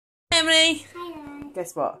Emily. Hello.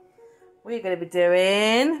 Guess what? We're going to be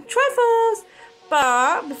doing trifles.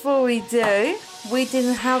 But before we do, we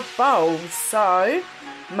didn't have bowls. So,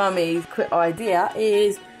 Mummy's quick idea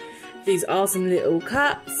is these are some little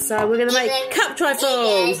cups. So we're going to make cup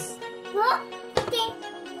trifles. What?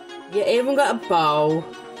 You even got a bowl,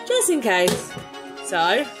 just in case.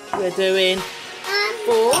 So, we're doing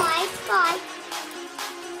 4. Five.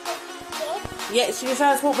 Yeah, so you show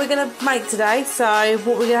us what we're going to make today. So,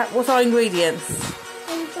 what's our ingredients?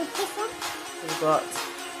 We've got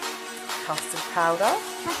custard powder.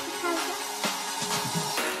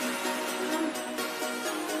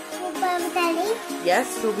 Strawberry jelly. Yes,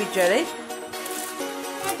 strawberry jelly.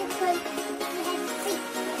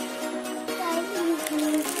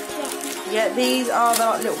 Yeah, these are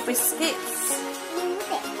the little biscuits.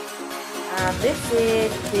 And this is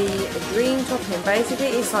the green topping. Basically,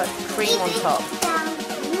 it's like cream on top.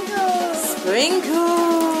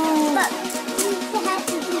 Sprinkle. But we have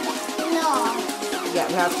to do that last. Yeah,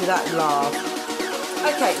 we have to do that last.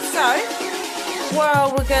 Okay, so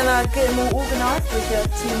well, we're gonna get them all organised. We're going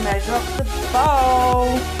to measure up the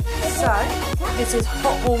bowl. So this is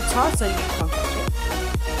hot water, so you can't touch it.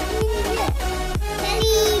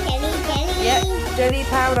 Jelly. Yep, jelly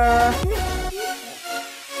powder.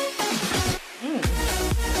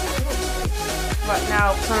 Right, now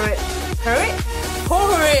pour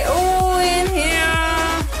it all in here.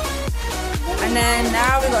 And then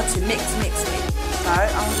now we've got to mix. So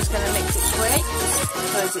I'm just going to mix it quick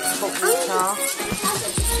because it's hot water.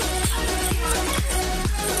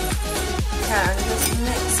 Okay, I'm just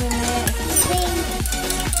mixing it.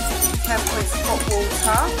 Careful, it's hot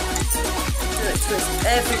water. Do it to its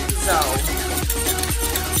every dissolve.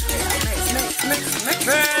 Mix.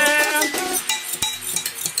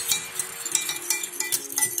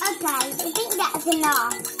 Okay, I think that's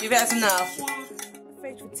enough. You think that's enough? Yeah.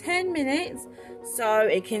 Fridge for 10 minutes so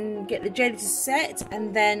it can get the jelly to set,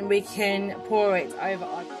 and then we can pour it over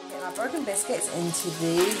our broken biscuits into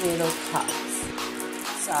these little cups.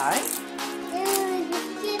 So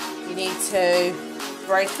you need to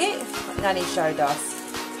break it like Nanny showed us.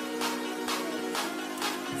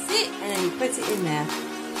 That's it, and then you put it in there.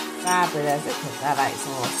 Fabulous, look at that, that's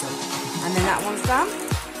awesome. And then that one's done.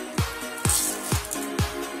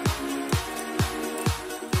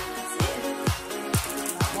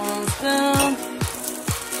 Done.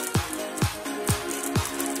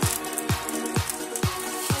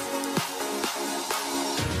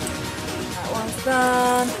 That one's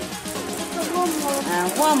done. And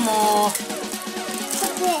one more.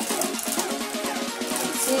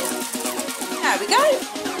 That's it. There we go.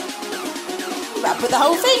 We've got to put the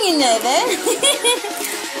whole thing in there then.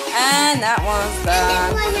 And that one's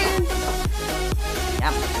done.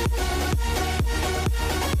 Yum.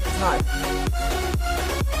 Nice.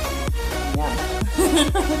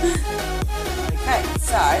 Okay,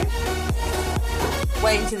 so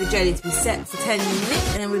wait until the jelly to be set for 10 minutes,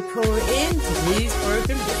 and then we pour it into these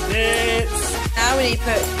broken biscuits. Now we need to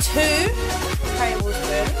put 2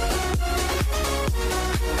 tablespoons.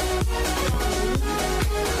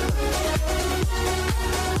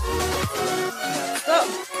 Stop.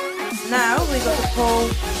 Now we've got to pour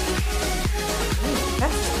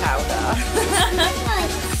custard powder.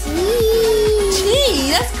 Gee,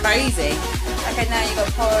 that's crazy. Okay, now you've got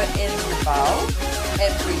to pour it in the bowl.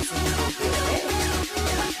 Every single bit.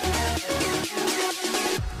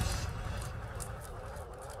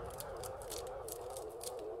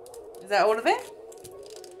 Is that all of it?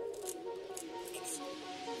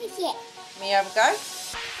 Yeah. May you have a go?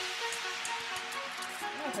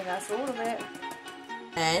 I think that's all of it.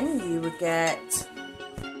 Then you would get...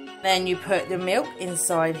 Then you put the milk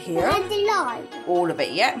inside here. And the lime. All of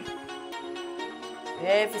it, yeah.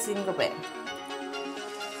 Every single bit.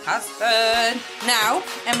 Custard. Now,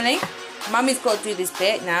 Emily, Mummy's got to do this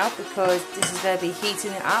bit now because this is going to be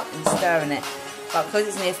heating it up and stirring it. But because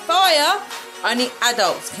it's near fire, only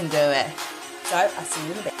adults can do it. So, I'll see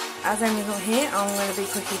you in a bit. As Emily's not here, I'm going to be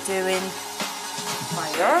quickly doing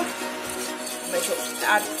fire.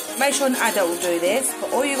 Make sure an adult will do this.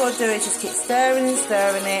 But all you got to do is just keep stirring it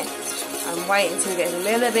and wait until it gets a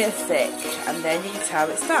little bit thick. And then you can tell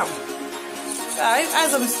it's done. So,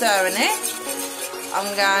 as I'm stirring it,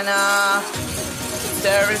 I'm gonna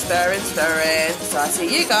stirring. So I'll see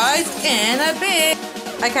you guys in a bit.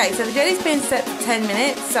 Okay, so the jelly's been set for 10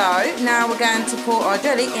 minutes. So now we're going to pour our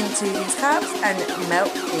jelly into these cups and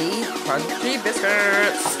melt these crunchy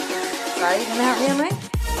biscuits. So you gonna help me, Emily?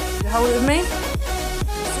 You hold it with me.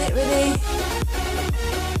 That's it, ready?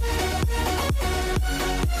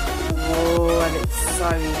 Oh, that looks so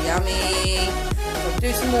yummy. So do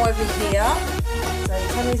some more over here. So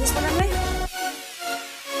Can we use this one, Emily?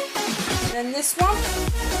 Then this one.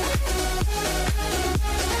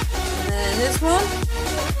 And then this one.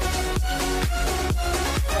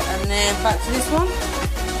 And then back to this one.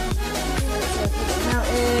 So put them out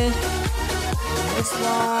here. And this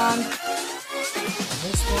one. And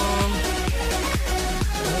this one.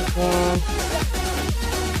 And this one.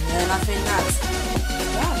 And then I think that's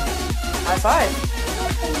done. High five.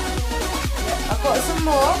 I've got some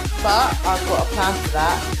more, but I've got a plan for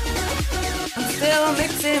that. I'm still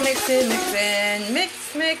mixing.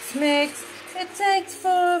 Mix. It takes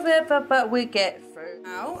forever, but we get through.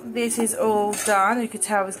 Now, this is all done. You can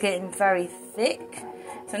tell it's getting very thick.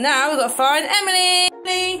 So now we've got to find Emily.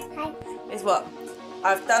 Emily, Hi. is what?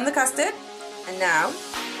 I've done the custard, and now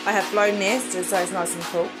I have blown this so it's nice and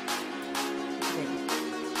cool.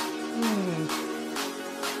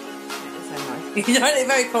 It's so nice. You don't look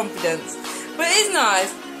very confident. But it is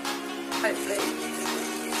nice, hopefully.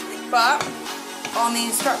 But on the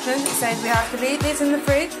instructions it says we have to leave this in the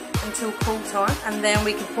fridge until cool time, and then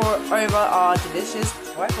we can pour it over our delicious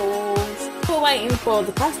trifles. While waiting for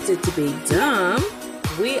the custard to be done,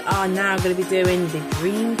 we are now going to be doing the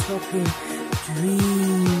green topping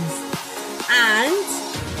dreams. And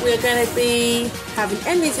we're going to be having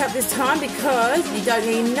Emily's help this time because you don't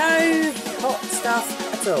need no hot stuff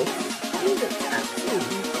at all. You look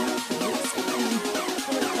absolutely.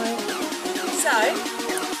 So,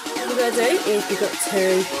 what we're going to do is we've got to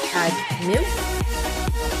add milk,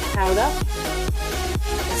 powder,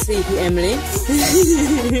 sleepy Emily,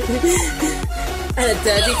 and a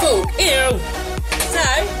dirty fork. Ew! So,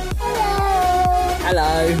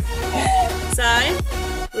 hello. So,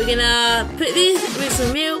 we're going to put this with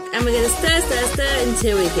some milk and we're going to stir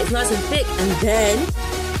until it gets nice and thick, and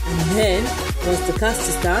then, once the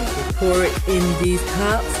custard's done, we pour it in these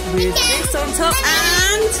cups with this on top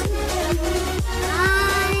and...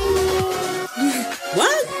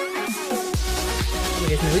 What?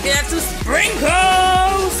 We're going to have some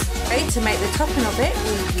sprinkles! Okay, to make the topping of it,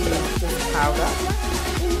 we use the powder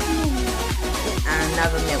and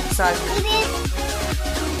another milk. So,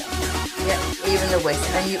 yep, even the whisk.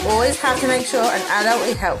 And you always have to make sure an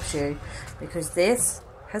adult helps you because this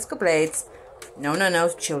has got blades. No,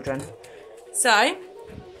 children. So,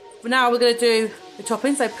 now we're going to do the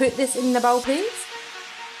topping. So, put this in the bowl, please.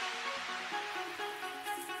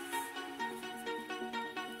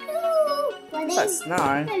 That's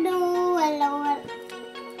nice. Hello.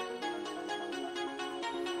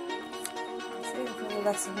 See, put the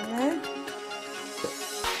lesson in there.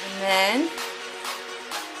 And then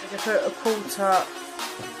we're going to put a quarter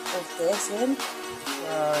of this in.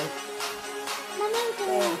 So,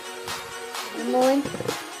 okay. Put more in.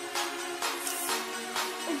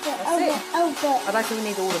 That's it. I don't think we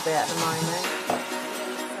need all of it at the moment.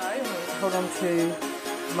 So, we're going to hold on to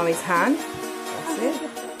Mummy's hand. That's it.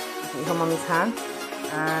 Put on Mummy's hand,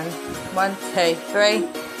 and 1, 2, 3.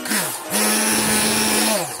 We've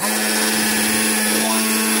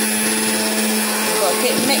got to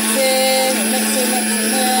keep mixing.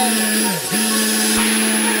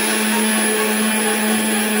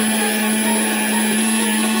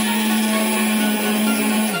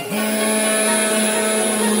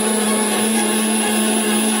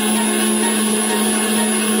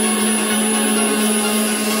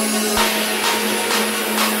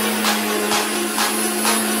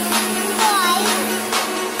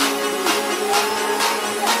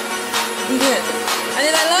 And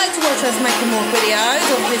if they like to watch us making more videos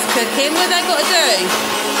of this cooking, what have they got to do?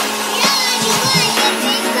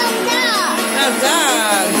 Well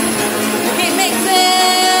done. Keep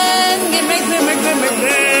mixing. Keep mixing.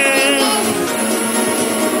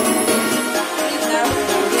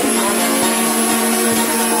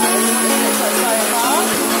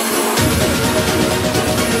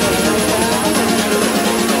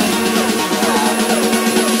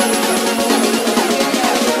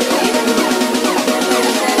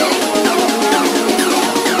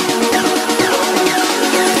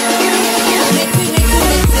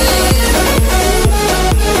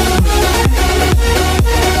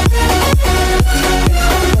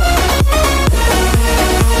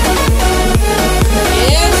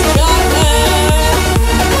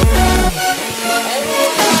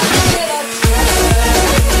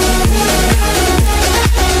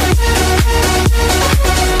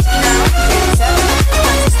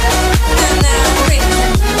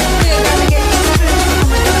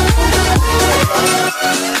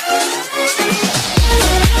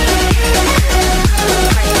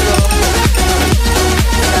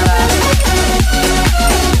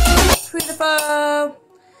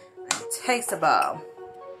 Taste a bowl.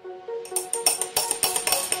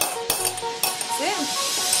 See?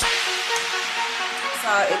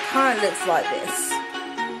 it kind of looks like this.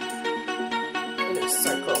 It looks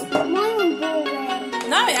so cool. Mine boring.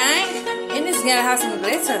 No, it ain't. In this, you're going to have some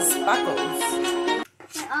glitter sparkles.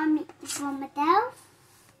 So I'll make this for myself.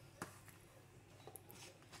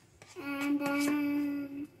 And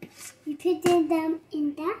then you put them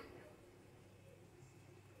in there.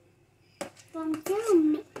 From there,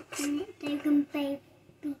 mixing it, they can be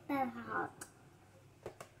very hard.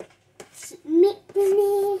 Mixing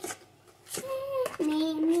it.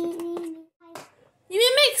 You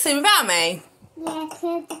been mixing without me? Yeah,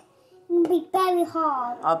 because it will be very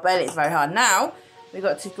hard. I bet it's very hard. Now, we've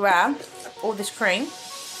got to grab all this cream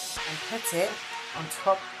and put it on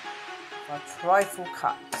top of our trifle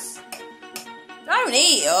cups. Don't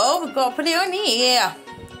eat it all, we've got to put it on here.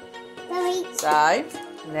 Sorry. So,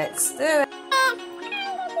 let's do it.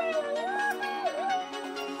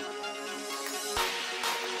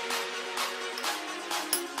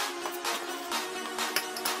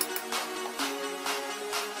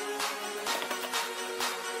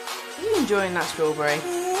 Are you enjoying that strawberry?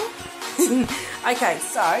 Okay,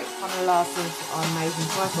 so on the last one for our amazing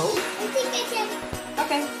trifle.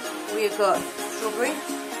 Okay, we've got strawberry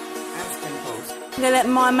and sprinkles. I'm going to let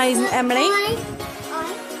my amazing Emily.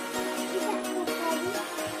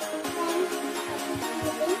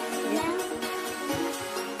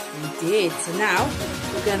 You did. So now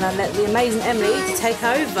we're going to let the amazing Emily to take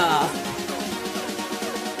over.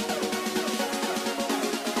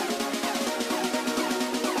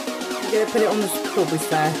 We're going to put it on the strawberries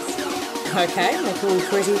first. Okay, make it all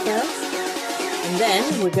pretty first. And then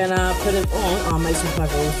we're going to put it on our amazing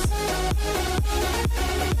trifles.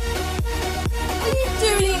 Are you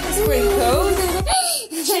doing it, the sprinkles?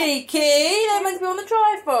 Cheeky, they're meant to be on the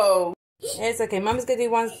trifle. It's okay, Mum's going to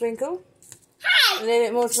do one sprinkle. A little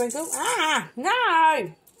bit more sprinkle. Ah,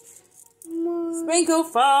 no! Sprinkle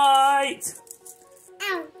fight!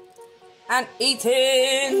 Ow. And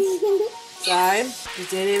eating! So, just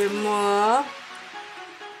do a little bit more.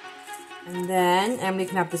 And then Emily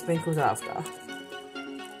can have the sprinkles after.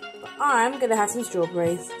 But I'm going to have some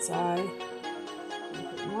strawberries. So, I'll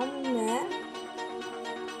put one in there.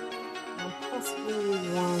 And possibly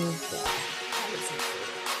one there. That looks so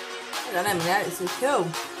cool. I don't know, Emily, that looks so cool.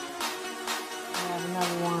 I have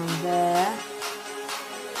another one there.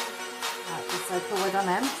 That looks so cool. Well done,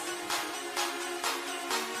 Em.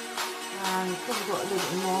 And we've probably got a little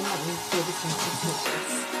bit more. I'm not going to do this one. Let's put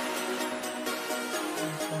this.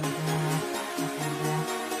 One there. One there.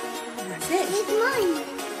 And that's it. It's mine.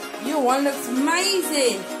 Your one looks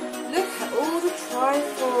amazing. Look at all the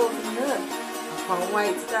trifles. Look. I can't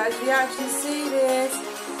wait to actually see this.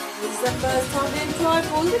 This is the first time doing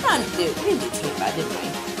trifles. We didn't do too bad, didn't we?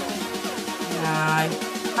 No.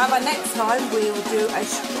 How about next time we will do a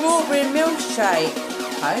strawberry milkshake,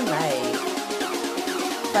 homemade.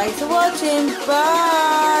 Thanks for watching.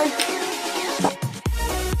 Bye.